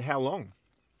 absolutely." I said, "How long?"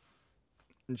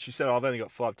 And she said, "I've only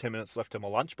got 5-10 minutes left on my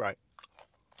lunch break."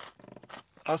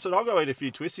 I said, "I'll go eat a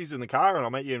few twisties in the car and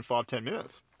I'll meet you in 5-10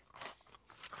 minutes.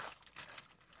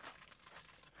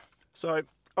 So,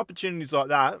 opportunities like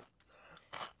that.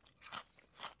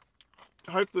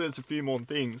 Hopefully there's a few more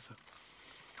things.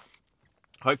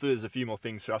 Hopefully there's a few more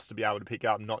things for us to be able to pick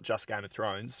up, not just Game of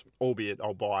Thrones, albeit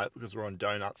I'll buy it because we're on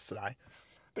donuts today.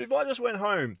 But if I just went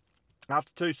home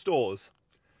after 2 stores,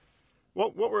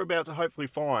 what we're about to hopefully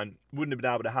find wouldn't have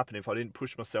been able to happen if I didn't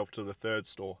push myself to the 3rd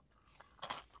store.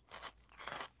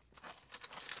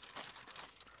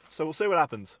 So we'll see what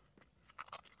happens.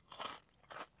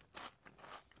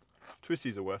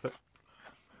 Twisties are worth it.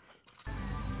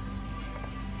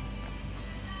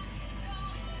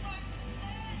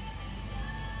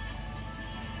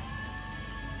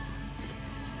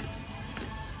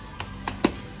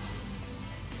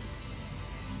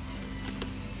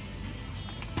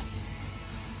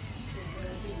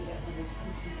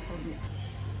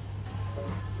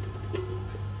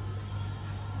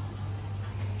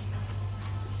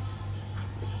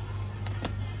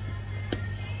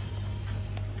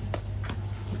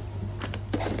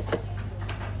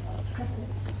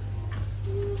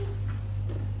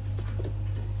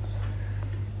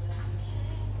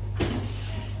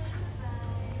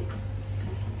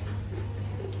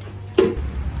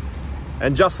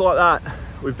 And just like that,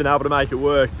 we've been able to make it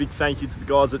work. Big thank you to the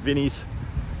guys at Vinnie's.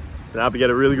 Been able to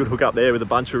get a really good hook up there with a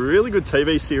bunch of really good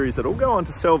TV series that all go on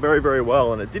to sell very, very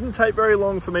well. And it didn't take very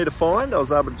long for me to find. I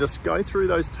was able to just go through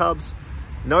those tubs,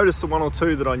 notice the 1 or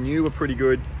 2 that I knew were pretty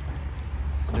good,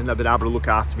 And they've been able to look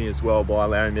after me as well by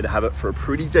allowing me to have it for a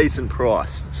pretty decent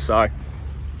price. So I'm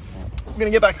gonna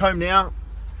get back home now,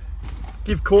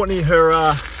 give Courtney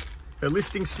her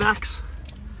listing snacks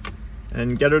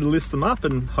and get her to list them up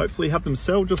and hopefully have them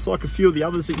sell just like a few of the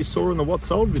others that you saw in the What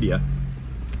Sold video.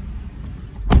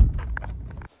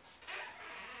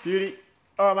 Beauty.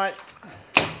 All right,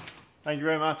 mate. Thank you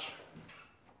very much.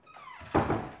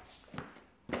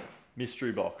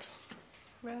 Mystery box.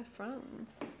 Where from?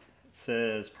 It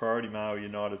says Priority Mail,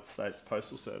 United States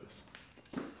Postal Service.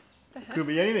 The heck? Could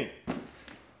be anything.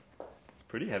 It's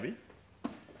pretty heavy.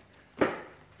 It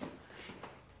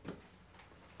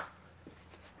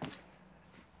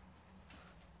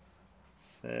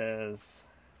says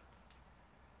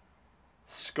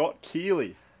Scott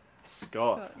Keeley.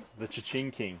 Scott, the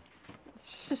Cha-Ching King.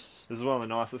 This is one of the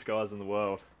nicest guys in the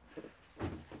world.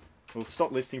 We'll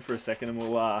stop listing for a second and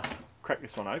we'll crack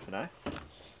this one open, eh?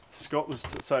 Scott was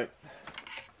so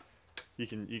you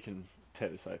can tear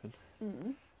this open.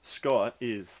 Scott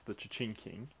is the Cha-Ching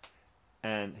King,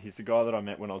 and he's the guy that I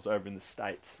met when I was over in the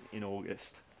States in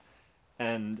August.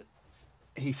 And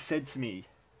he said to me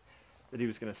that he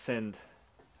was going to send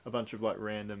a bunch of like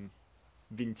random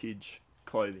vintage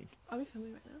clothing. Are we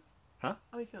filming right now? Huh?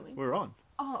 Are we filming? We're on.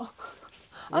 Oh.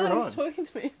 We're I thought he on. was talking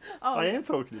to me. Oh. I am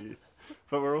talking to you,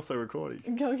 but we're also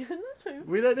recording. Go again?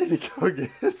 We don't need to go again.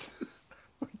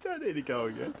 We don't need to go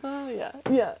again. Oh, yeah.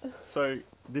 Yeah. So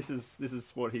this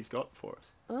is what he's got for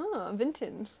us. Oh,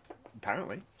 vintage.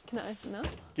 Apparently. Can I open that?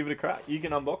 Give it a crack. You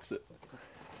can unbox it.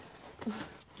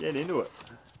 Get into it.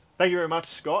 Thank you very much,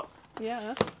 Scott.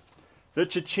 Yeah. The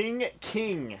Cha-Ching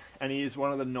King, and he is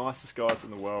one of the nicest guys in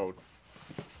the world.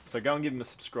 So go and give him a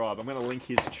subscribe. I'm going to link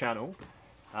his channel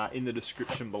in the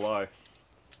description below.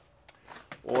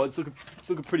 Oh, it's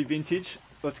looking pretty vintage.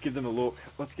 Let's give them a look.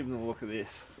 Let's give them a look at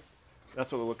this.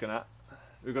 That's what we're looking at.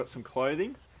 We've got some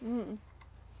clothing. We've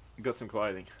got some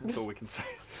clothing. That's all we can say.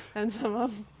 And some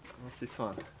What's this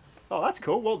one? Oh, that's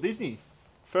cool. Walt Disney.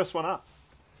 First one up.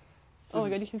 So oh my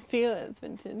god, you can feel it. It's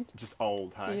vintage. just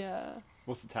old, hey? Yeah.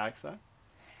 What's the tag say?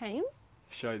 Hain?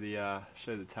 Show the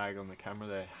tag on the camera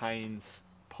there. Hanes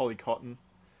poly cotton.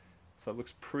 So it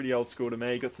looks pretty old school to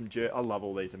me. Got some I love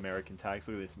all these American tags.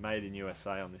 Look at this, made in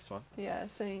USA on this one. Yeah,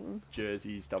 same.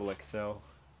 Jerseys, XXL.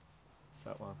 What's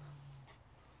that one?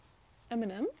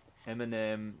 M&M?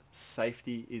 M&M,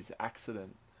 safety is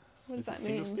accident. What does Is it that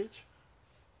single mean? stitch?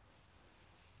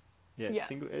 Yeah, Yeah.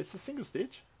 It's a single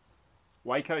stitch.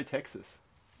 Waco, Texas.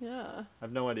 Yeah. I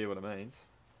have no idea what it means.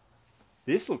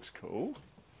 This looks cool.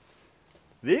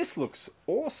 This looks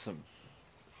awesome.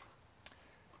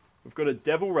 We've got a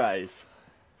Devil Rays.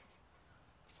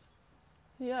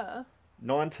 Yeah.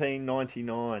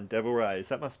 1999 Devil Rays.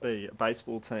 That must be a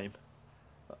baseball team.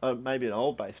 Maybe an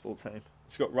old baseball team.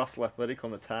 It's got Russell Athletic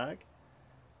on the tag.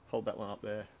 Hold that one up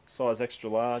there. Size extra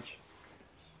large.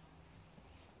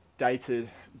 Dated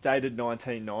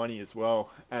 1990 as well,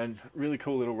 and really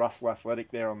cool little Russell Athletic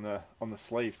there on the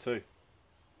sleeve too.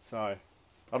 So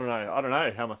I don't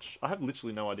know how much. I have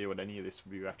literally no idea what any of this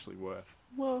would be actually worth.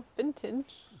 Well,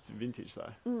 vintage. It's vintage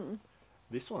though.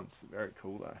 This one's very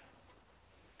cool though.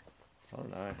 I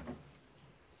don't know.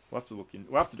 We'll have to look in.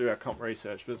 We'll have to do our comp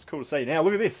research, but it's cool to see. Now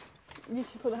look at this. You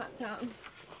should pull the hats out.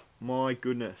 My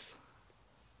goodness.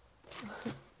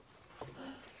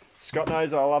 Scott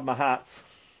knows I love my hats.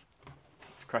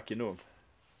 Let's crack into them.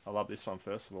 I love this one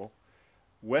first of all.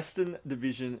 Western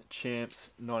Division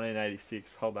Champs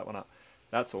 1986. Hold that one up.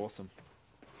 That's awesome.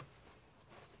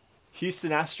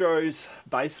 Houston Astros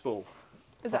baseball.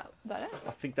 Is that it?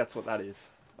 I think that's what that is.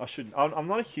 I'm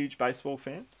not a huge baseball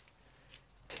fan.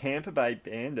 Tampa Bay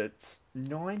Bandits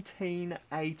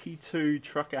 1982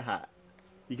 trucker hat.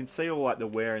 You can see all like the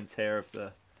wear and tear of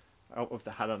the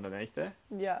hat underneath there.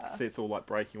 Yeah. See, it's all like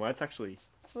breaking away. It's actually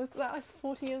Was that like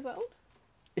 40 years old?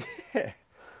 yeah,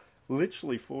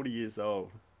 literally 40 years old.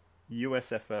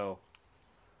 USFL.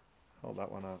 Hold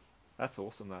that one up. That's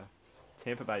awesome though.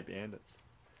 Tampa Bay Bandits.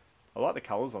 I like the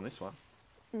colours on this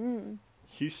one.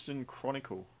 Houston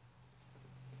Chronicle.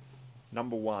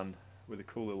 #1 with a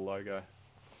cool little logo.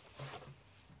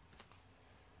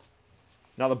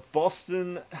 Another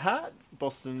Boston hat.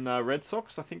 Boston Red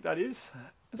Sox, I think that is.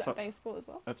 Is that baseball as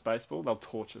well? That's baseball. They'll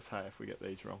torch us, hey, if we get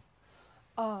these wrong.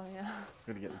 Oh, yeah.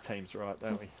 We've got to get the teams right,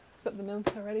 don't we? Got the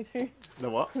milk already too. The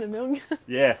what? The milk.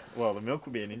 Yeah, well, the milk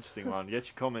will be an interesting one. Get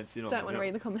your comments in on Don't the want to milk.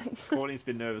 read the comments. Courtney's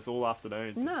been nervous all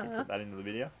afternoon since we No. put that into the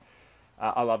video.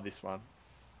 I love this one.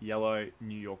 Yellow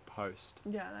New York Post.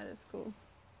 Yeah, that is cool.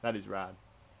 That is rad.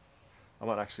 I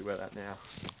might actually wear that now.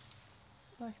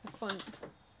 I like the font.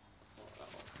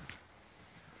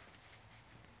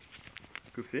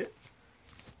 Good fit.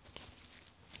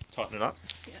 Tighten it up.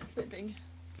 Yeah, it's a bit big.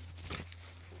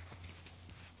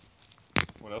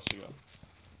 What else you got?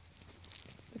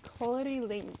 The Quality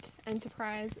Link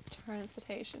Enterprise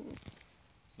Transportation.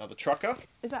 Another trucker.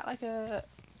 Is that like a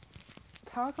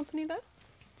power company though?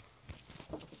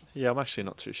 Yeah, I'm actually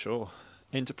not too sure.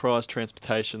 Enterprise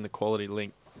Transportation, the Quality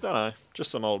Link. Don't know.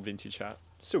 Just some old vintage hat.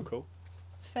 Still cool.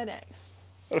 FedEx.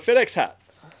 Got a FedEx hat.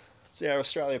 It's our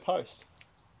Australia Post.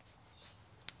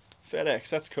 FedEx,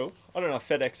 that's cool. I don't know if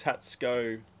FedEx hats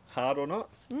go hard or not.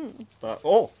 But,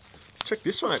 oh, check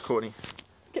this one out, Courtney.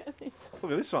 Get me.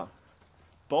 Look at this one.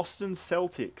 Boston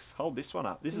Celtics. Hold this one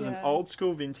up. This is an Yeah. old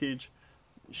school vintage.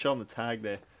 Show them the tag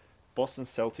there. Boston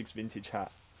Celtics vintage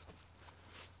hat.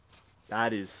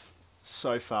 That is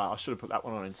so far. I should have put that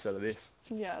one on instead of this.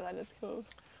 Yeah, that is cool.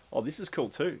 Oh, this is cool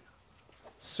too.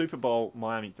 Super Bowl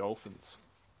Miami Dolphins.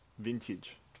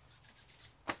 Vintage.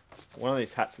 One of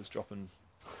these hats is dropping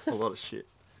a lot of shit.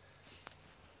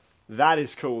 That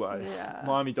is cool though. Yeah.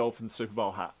 Miami Dolphins Super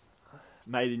Bowl hat.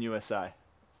 Made in USA.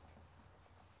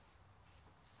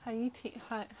 Haiti.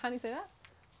 How do you say that?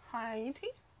 Haiti?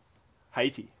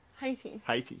 Haiti. Haiti.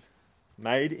 Haiti.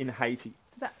 Made in Haiti.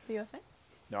 Is that the USA?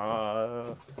 No,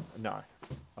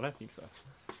 I don't think so.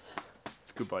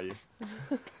 It's good by you.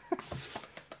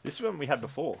 This one we had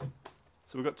before.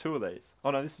 So we've got two of these.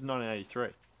 Oh no, this is 1983.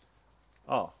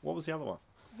 Oh, what was the other one?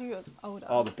 I think it was older.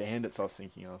 Oh, the Bandits I was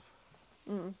thinking of.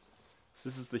 So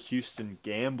this is the Houston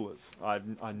Gamblers. I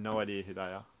have no idea who they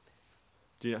are.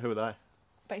 Do you know who are they?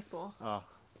 Baseball. Oh,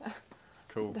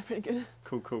 cool. They're pretty good.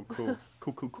 Cool.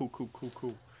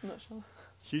 I'm not sure.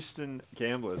 Houston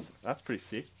Gamblers. That's pretty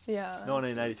sick. Yeah.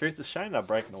 1983. It's a shame they're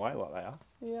breaking away like they are.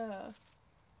 Yeah.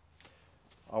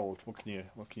 Oh, what can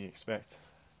you expect?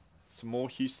 Some more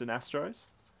Houston Astros.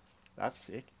 That's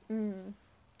sick.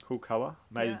 Cool color.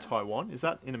 Made in Yeah. Taiwan. Is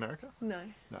that in America? No.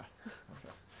 No.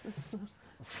 Okay. It's not.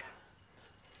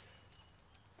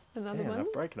 Another Damn, one.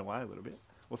 they're breaking away a little bit.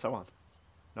 What's that one?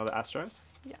 Another Astros?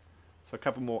 Yeah. So a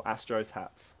couple more Astros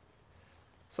hats.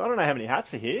 So I don't know how many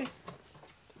hats are here.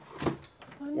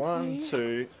 1,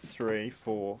 2, 3,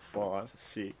 4, 5,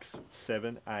 6,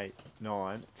 7, 8,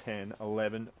 9, 10,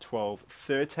 11, 12,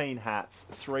 13 hats,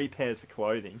 3 pairs of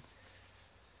clothing.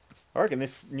 I reckon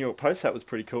this New York Post hat was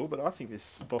pretty cool, but I think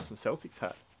this Boston Celtics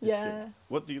hat is sick. Yeah.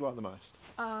 What do you like the most?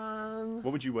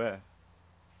 What would you wear?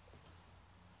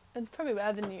 I'd probably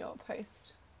wear the New York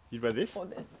Post You'd wear this? or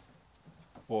this.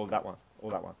 Or that one?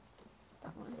 Or that one?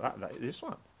 That one. This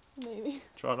one? Maybe.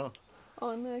 Try it on.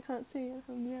 Oh no, I can't see it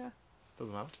from here.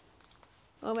 Doesn't matter.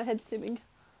 Oh, my head's too big.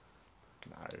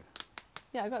 No.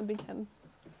 Yeah, I got a big head.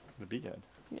 The big head.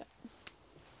 Yeah.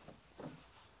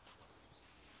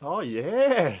 Oh,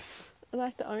 yes. I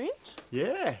like the orange.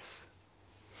 Yes.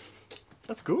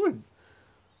 That's good.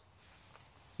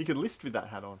 You could list with that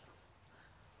hat on.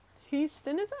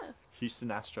 Houston, is it? Houston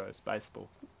Astros baseball.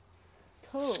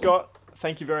 Cool. Scott,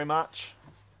 thank you very much.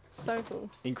 So cool.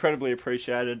 Incredibly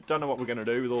appreciated. Don't know what we're going to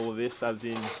do with all of this, as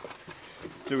in,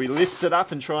 do we list it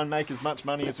up and try and make as much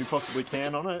money as we possibly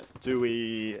can on it? Could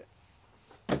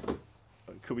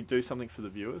we do something for the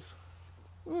viewers?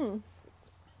 Do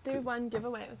one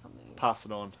giveaway or something. Pass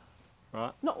it on,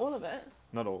 right? Not all of it.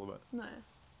 Not all of it. No.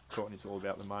 Courtney's all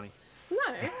about the money.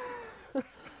 No.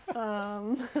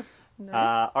 No.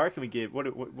 I reckon we give, what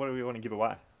do we want to give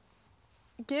away?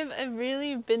 Give a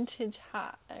really vintage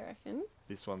hat, I reckon.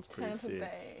 This one's pretty Tampa sick.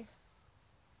 Bay.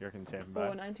 You reckon Tampa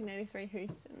Or Bay? 1983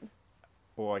 Houston.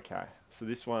 Oh, okay. So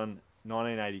this one,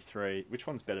 1983. Which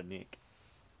one's better, Nick?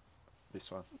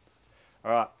 This one.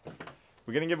 All right.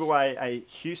 We're going to give away a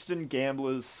Houston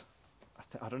Gamblers.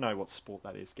 I don't know what sport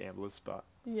that is, Gamblers, but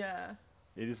Yeah.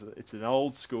 it's an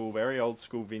old school, very old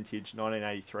school vintage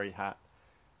 1983 hat.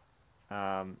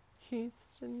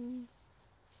 Houston.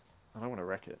 I don't want to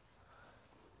wreck it.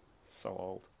 It's so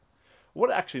old. What?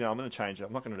 Actually, no, I'm going to change it.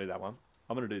 I'm not going to do that one.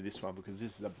 I'm going to do this one because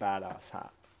this is a badass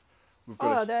hat. We've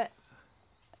got The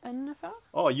NFL?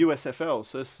 USFL.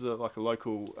 So this is like a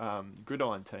local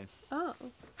gridiron team. Oh.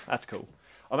 That's cool.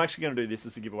 I'm actually going to do this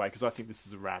as a giveaway because I think this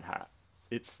is a rad hat.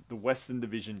 It's the Western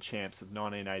Division champs of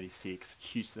 1986,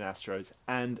 Houston Astros,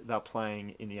 and they're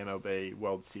playing in the MLB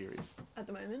World Series At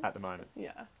the moment? at the moment.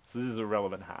 Yeah. So this is a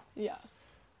relevant hat. Yeah.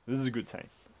 This is a good team.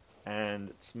 And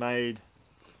it's made, it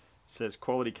says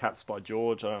quality caps by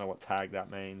George. I don't know what tag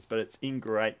that means, but it's in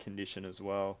great condition as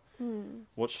well.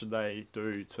 What should they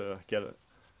do to get it?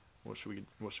 What should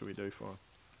we do for them?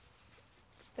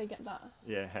 They get that.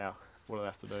 Yeah, how? What do they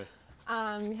have to do?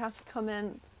 You have to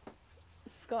comment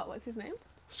Scott, what's his name?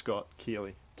 Scott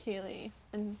Keeley. Keeley.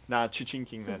 And Nah, Cha-Ching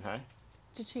King then, hey?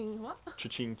 Cha-Ching what?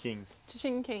 Cha-Ching King.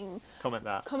 Cha-Ching King. Comment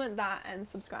that. Comment that and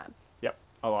subscribe. Yep,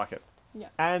 I like it. Yeah.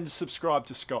 And subscribe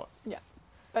to Scott. Yeah.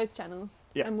 Both channels.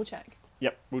 Yeah. And we'll check.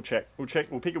 Yep, we'll check.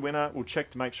 We'll pick a winner. We'll check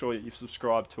to make sure that you've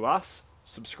subscribed to us.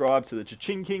 Subscribe to the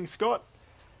Cha-Ching King, Scott.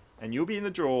 And you'll be in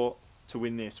the draw to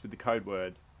win this with the code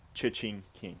word Cha-Ching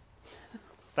King.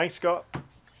 Thanks, Scott.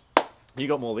 You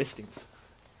got more listings.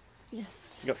 Yes.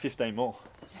 You got 15 more.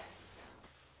 Yes.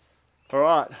 All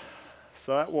right.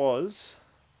 So that was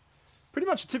pretty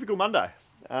much a typical Monday.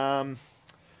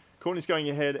 Courtney's going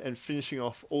ahead and finishing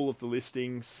off all of the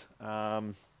listings.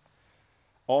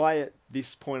 I, at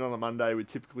this point on a Monday, would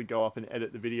typically go up and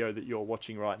edit the video that you're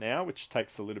watching right now, which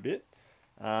takes a little bit.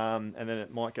 And then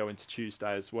it might go into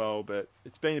Tuesday as well, but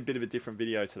it's been a bit of a different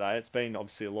video today. It's been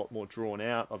obviously a lot more drawn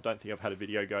out. I don't think I've had a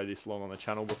video go this long on the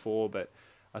channel before, but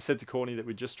I said to Courtney that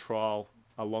we'd just trial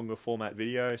a longer format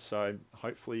video, so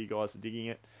hopefully you guys are digging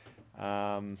it.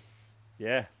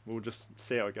 Yeah, we'll just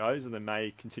see how it goes and then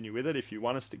may continue with it. If you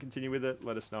want us to continue with it,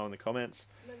 let us know in the comments.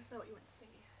 Let us know what you want to see.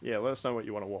 Yeah, let us know what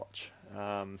you want to watch.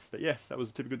 But yeah, that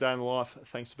was a typical day in the life.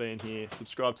 Thanks for being here.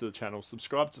 Subscribe to the channel.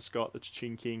 Subscribe to Scott, the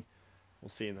Cha-Ching King. We'll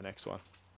see you in the next one.